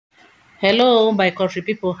Hello, my country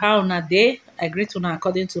people. How na dey? I greet una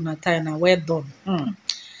according to una time. Na well done.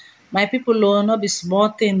 My people, oh, no be small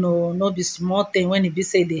thing, no, no be small thing when it be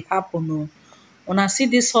say dey happen, no. Una see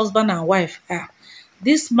this husband and wife.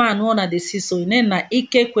 This man wey una dey see so, him name na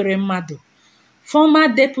Ekweremadu, former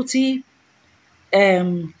deputy,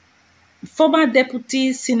 um, former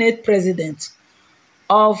deputy Senate president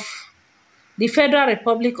of the Federal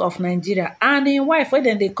Republic of Nigeria, and him wife wey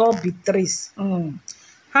dem dey call Beatrice.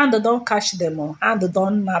 Hand don catch dem o, hand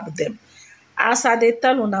don nab dem. As I dey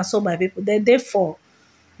tell una so, my people, dem dey for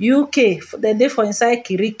UK, dem dey for inside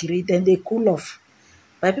kirikiri, dem dey cool off.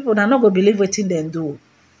 My people, una no go believe wetin dem do o.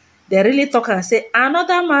 Dem really talk am say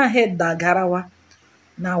another man head na garawa.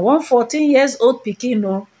 Na one 14 years old pikin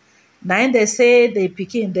o, na im dey say the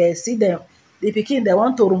pikin, dey see dem, the pikin dem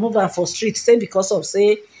want to remove am for street, say because of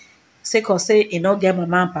say sake of say e no get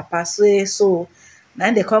mama and papa, say so na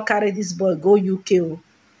im dey come carry dis boy go UK o.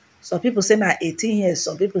 Some people say na 18 years,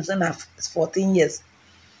 some people say na 14 years.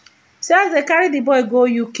 See as they carry the boy go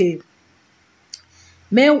UK,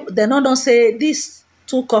 dem no know say dis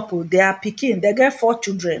two couple, their pikin, they get 4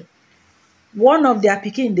 children. One of their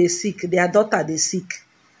pikin dey sick, their daughter dey sick,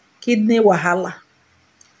 kidney wahala.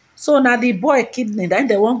 So na the boy kidney na im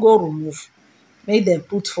dem wan go remove, make dem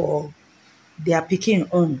put for their pikin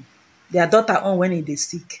own, their daughter own when e dey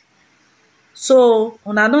sick. So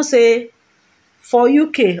una know say for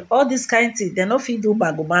UK, all dis kind thing, dem no fit do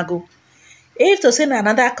mago-mago. If to say na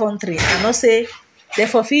another country, I know say dem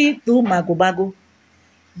for fit do mago-mago.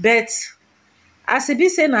 But as e be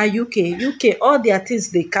say na UK, all their things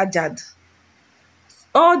dey kajad.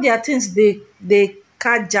 All their things dey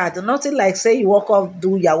kajad. Nothing like say you walk off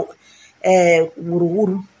do your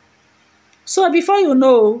wuru-wuru. So before you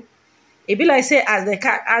know, e be like say as they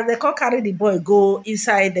come carry the boy go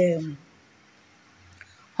inside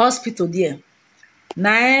hospital there,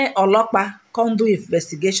 na olopa come do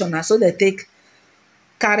investigation. Na so they take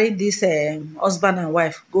carry this husband and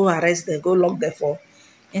wife go arrest dem, go lock dem for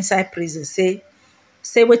inside prison. Say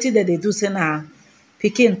wetin dem dey do, say na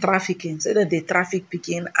pikin trafficking, say dem dey traffic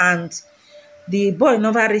pikin, and the boy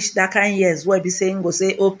never reach that kind years wey be say him go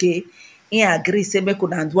say okay, him agree say make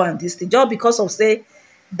una do am this thing, just because of say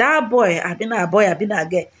that boy, abi na boy abi na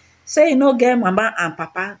girl, say e no get mama and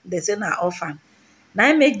papa, dem say na orphan. Na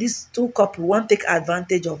im make these two couple wan take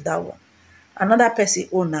advantage of that one. Another person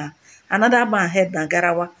own na another man head na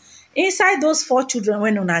garawa. Inside those 4 children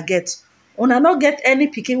wey una get, una no get any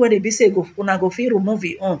pikin wey dey be say una go fit remove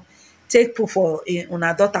im own, take put for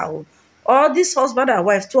una daughter own. All this husband and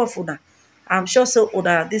wife, 2 of una, I'm sure say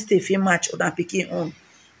una this thing fit match una pikin own.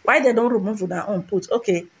 Why dem don remove una own put?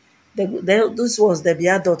 Okay, those ones dem be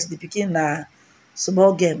adult, the pikin na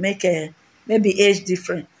small girl, make maybe age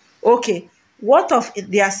different. Okay, what of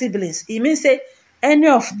their siblings? E mean say any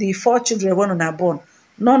of the 4 children wey una born,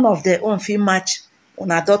 none of their own fit match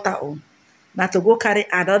una daughter own. Na to go carry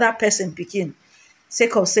another person pikin,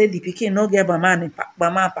 sake of say the pikin no get mama and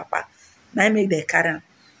papa, na im make dem carry am.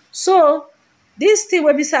 So this thing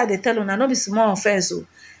wey be say I dey tell una no be small offense o.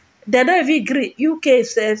 Dem no even gree. UK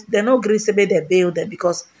sef, dem no gree say make dem bail dem,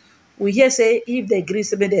 because we hear say if dem gree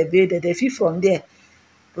say make dem bail dem, dem fit from there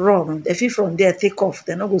run, dem fit from there take off,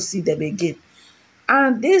 dem no go see dem again.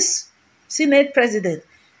 And this Senate president,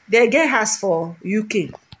 dem get house for UK.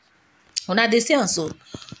 Una dey see am so.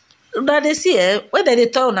 Una dey see when dem dey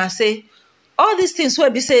tell una say all these things wey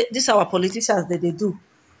be say dis our politicians dem dey do,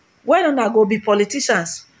 when una go be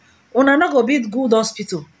politicians, una no go build good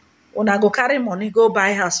hospital, una go carry money go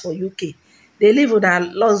buy house for UK, dey live una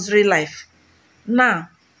luxury life. Now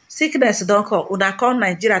sickness don come, una come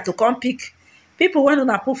Nigeria to come pick people wey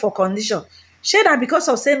una put for condition. Shey na because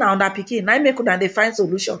of say na una pikin na im make una dey find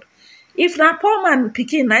solution? If na poor man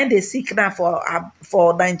pikin na im dey sick now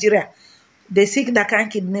for Nigeria, dey sick that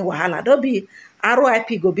kind kidney wahala, no be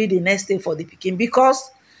RIP go be the next thing for the pikin,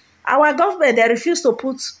 because our government, dey refuse to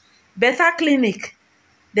put better clinic.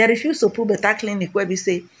 Dey refuse to put better clinic wey be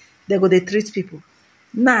say dem go dey treat people.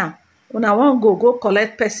 Now una wan go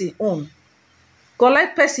collect person own,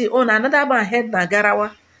 another man head na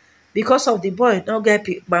garawa, because of the boy no get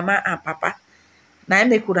mama and papa. Na im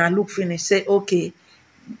make una look finish say okay,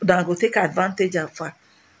 una go take advantage of her.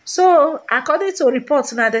 So according to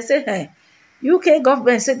reports now, they say UK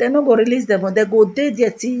government say dem no go release dem, but dem go dey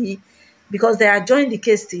there till, because they adjourn the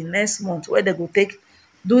case till next month, where they go take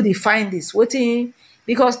do the findings. Wetin,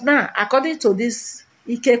 because now according to this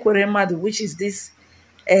Ekweremadu, which is this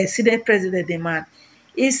Senate president demand,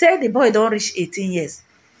 he say the boy don reach 18 years.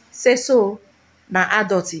 Say so na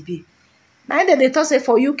adult e be. Na dem dey talk say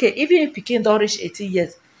for UK, even if pikin don reach 18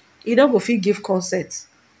 years, e no go fit give consent.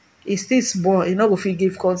 E still small, e no go fit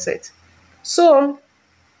give consent. So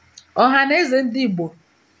Ohaneze Ndị Igbo,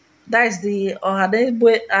 that is the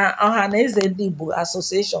Ohaneze Ndị Igbo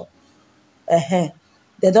Association.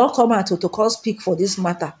 They don't come out to come speak for this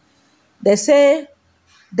matter. They say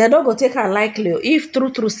they don't go take her likely if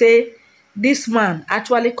true say this man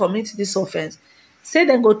actually commit this offense. Say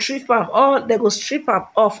they go strip am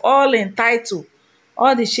off all in title,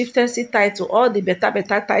 all the chieftaincy title, all the better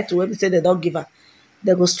title wey be say they don't give her.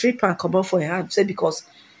 They go strip am comot for her hand. Say because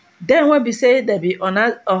then when be say they be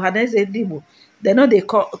Ohaneze Ndị Igbo, they know they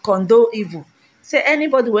condone evil. Say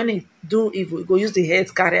anybody when he do evil, he go use the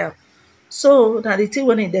head carry am. So na the thing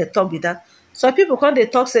when they talk be that. So people come they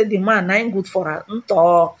talk say the man na him good for her.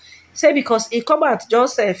 Say because he come out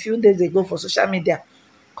just a few days ago for social media.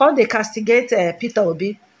 Come they castigate Peter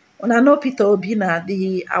Obi. Una know Peter Obi na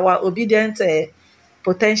our obedient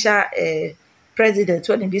potential president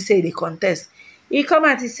when he be say the contest. He come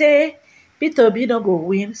out he say Peter Obi no go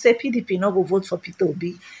win. Say PDP no go vote for Peter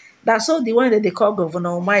Obi. That's all the one that they call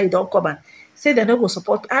Governor Umahi don't come and say they no go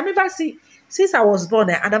support. I never see since I was born.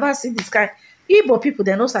 I never see this kind. Igbo people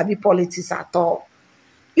they no sabi politics at all.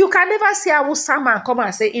 You can never see Hausa man come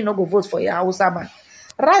and say he no go vote for your Hausa man.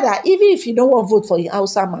 Rather, even if you don't want to vote for your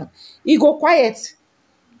Hausa man, he go quiet.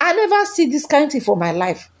 I never see this kind of thing for my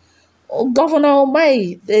life. Governor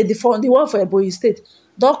Umahi, the one for Ebonyi State,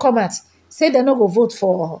 don't come out say they no go vote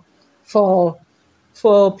for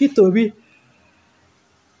Peter Obi.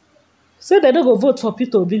 Say they no go vote for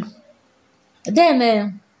Peter Obi.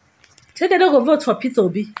 Then say they no go vote for Peter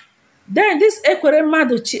Obi. Then this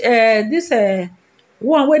Ekweremadu, this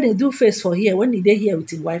one when they do face for here, when they here with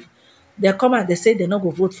his wife, they come and they say they no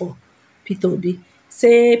go vote for Peter Obi.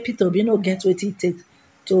 Say Peter Obi no get what it takes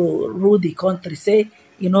to rule the country. Say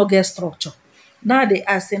you no get structure. Now they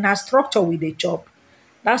ask, na structure with the chop.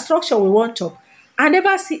 That structure we want chop. I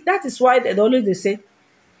never see. That is why they always they say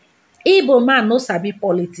Igbo man no sabi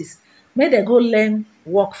politics. May they go learn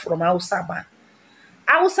work from Hausa man.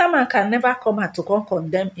 Hausa man can never come out to come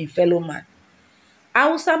condemn in fellow man.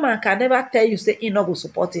 Hausa man can never tell you say he no go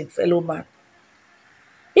support him fellow man.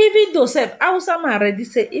 Even though self Hausa man already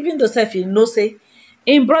say, even though self he know say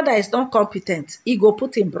him brother is not competent, he go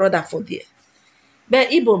put him brother for there. But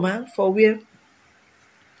Igbo man for where?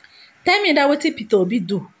 Tell me that what Peter Obi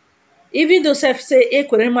do. Even though self say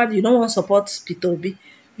Ekweremadu you don't want support Peter Obi,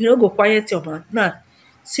 you no go quiet your mouth. Now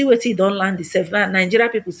see what he don't land the self. Now Nigeria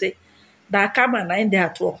people say na karma na dey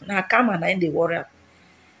at work. Na karma na dey worry am.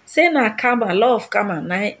 Say na karma, law of karma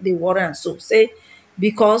na dey worry am. So say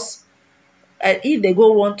because if they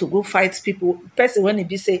go want to go fight people, person when he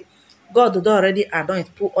be say God don already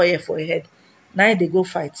anoint put oil for your head. Now they go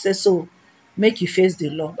fight. Say so make you face the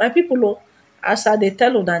law. My people as I dey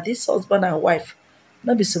tell you that this husband and wife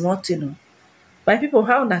no be small thing. My people,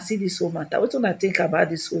 how una see this whole matter? What una think about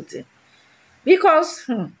this whole thing? Because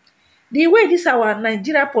the way this our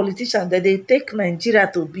Nigeria politicians that they take Nigeria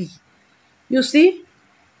to be, you see,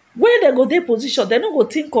 when they go their position, they no go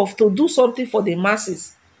think of to do something for the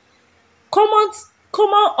masses. Common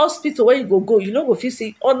hospital where you go, you no go fit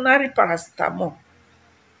see ordinary paracetamol.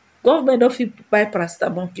 Government no fit buy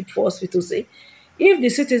paracetamol keep for hospital. Say if the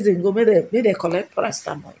citizen go make they collect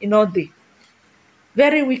paracetamol, e no dey.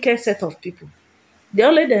 Very wicked set of people. They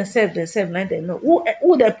only themselves now they know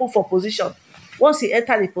who they put for position. Once he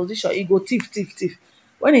enter the position, he go thief.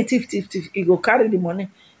 When he thief, he go carry the money.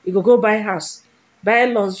 He go buy house, buy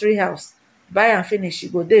luxury house, buy and finish. He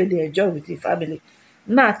go there, they enjoy with his family.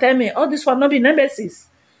 Now tell me, all this one not be nemesis.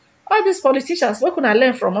 All these politicians, what can I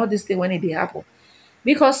learn from all this thing when it dey happen?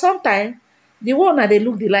 Because sometimes the one that they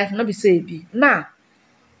look the life not be say e be. Now,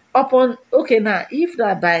 upon okay now, if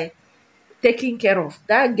that by taking care of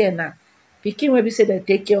that girl now, Pikin wey be say they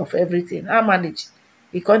take care of everything. How manage?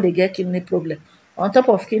 Because they get kidney problem. On top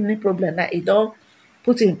of kidney problem, now he don't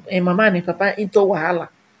put him mama and him papa into wahala.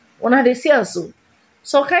 Una dey see am so.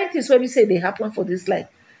 So kind things wey be say they happen for this life.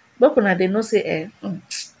 But una dey know say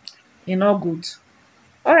e no good.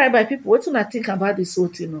 All right, my people, what una think about this whole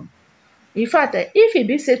thing? In fact, if e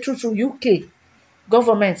be say true UK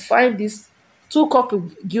government find this two couple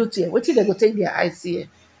guilty, wetin they go take their eyes see?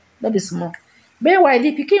 No be small. Meanwhile,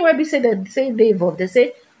 the Pikin wey be say dem say dey involved, they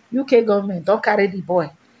say UK government don carry the boy,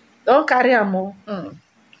 don carry am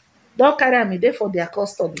don carry am, e dey for their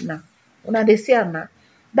custody now. Una dey see am now.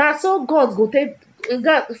 Na so God go take. In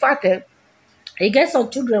fact, e get some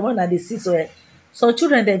children wey una dey see so. Some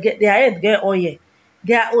children they get their head get oil.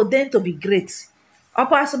 They are ordained to be great.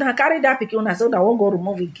 Upon so una carry that Pikin, una say una wan go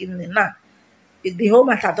remove him kidney now. The whole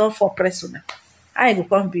matter don for press una. How e go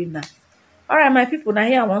come be now? Alright, my people, now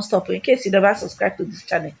here I won't stop. In case you never subscribe to this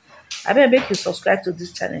channel, I better make you subscribe to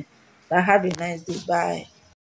this channel. Have a nice day. Bye.